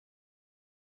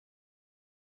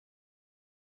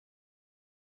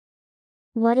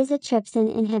What is a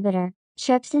trypsin inhibitor?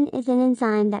 Trypsin is an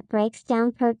enzyme that breaks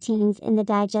down proteins in the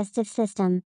digestive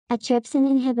system. A trypsin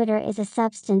inhibitor is a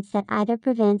substance that either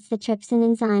prevents the trypsin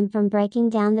enzyme from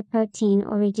breaking down the protein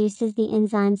or reduces the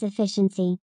enzyme's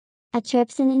efficiency. A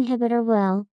trypsin inhibitor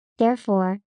will,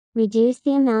 therefore, reduce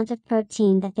the amount of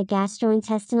protein that the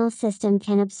gastrointestinal system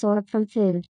can absorb from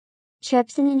food.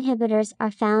 Trypsin inhibitors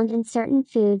are found in certain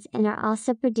foods and are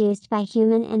also produced by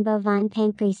human and bovine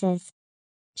pancreases.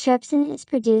 Trypsin is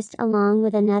produced along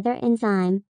with another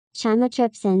enzyme,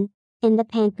 chymotrypsin, in the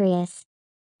pancreas.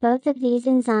 Both of these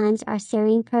enzymes are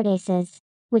serine proteases,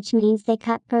 which means they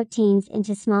cut proteins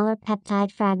into smaller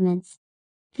peptide fragments.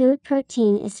 Food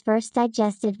protein is first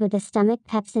digested with the stomach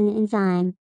pepsin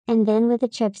enzyme, and then with the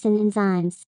trypsin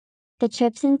enzymes. The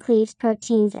trypsin cleaves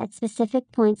proteins at specific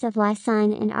points of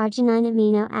lysine and arginine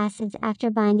amino acids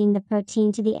after binding the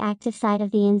protein to the active site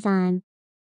of the enzyme.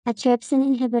 A trypsin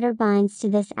inhibitor binds to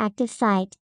this active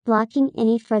site, blocking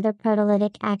any further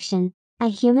proteolytic action. A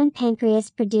human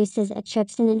pancreas produces a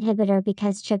trypsin inhibitor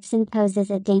because trypsin poses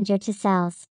a danger to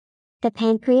cells. The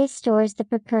pancreas stores the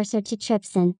precursor to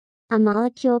trypsin, a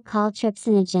molecule called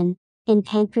trypsinogen, in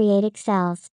pancreatic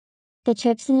cells. The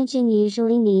trypsinogen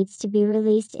usually needs to be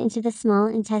released into the small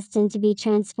intestine to be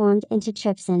transformed into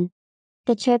trypsin.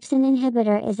 The trypsin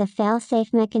inhibitor is a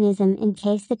fail-safe mechanism in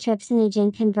case the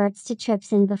trypsinogen converts to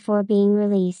trypsin before being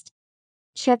released.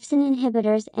 Trypsin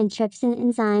inhibitors and trypsin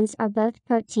enzymes are both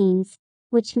proteins,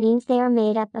 which means they are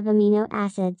made up of amino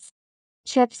acids.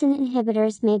 Trypsin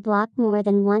inhibitors may block more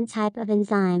than one type of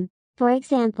enzyme. For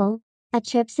example, a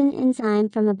trypsin enzyme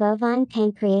from a bovine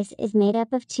pancreas is made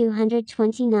up of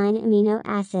 229 amino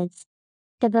acids.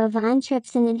 The bovine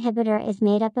trypsin inhibitor is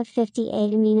made up of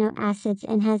 58 amino acids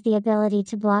and has the ability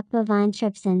to block bovine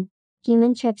trypsin,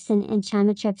 human trypsin and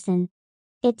chymotrypsin.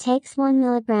 It takes 1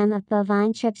 mg of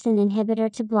bovine trypsin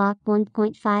inhibitor to block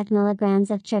 1.5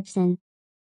 mg of trypsin.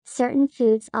 Certain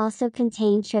foods also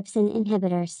contain trypsin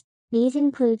inhibitors. These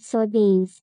include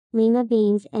soybeans, lima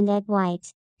beans and egg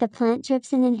white. The plant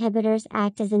trypsin inhibitors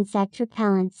act as insect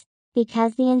repellents,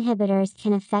 because the inhibitors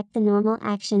can affect the normal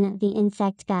action of the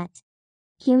insect gut.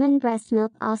 Human breast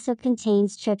milk also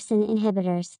contains trypsin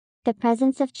inhibitors. The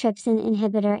presence of trypsin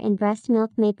inhibitor in breast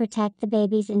milk may protect the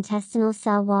baby's intestinal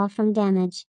cell wall from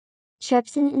damage.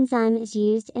 Trypsin enzyme is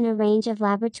used in a range of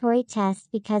laboratory tests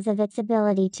because of its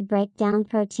ability to break down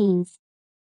proteins.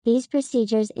 These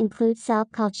procedures include cell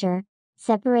culture,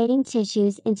 separating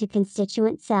tissues into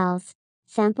constituent cells,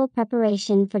 sample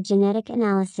preparation for genetic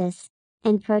analysis,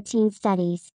 and protein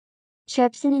studies.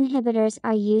 Trypsin inhibitors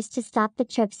are used to stop the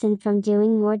trypsin from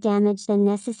doing more damage than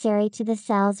necessary to the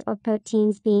cells or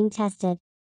proteins being tested.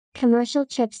 Commercial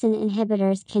trypsin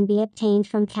inhibitors can be obtained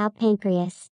from cow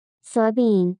pancreas,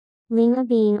 soybean, lima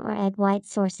bean or egg white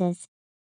sources.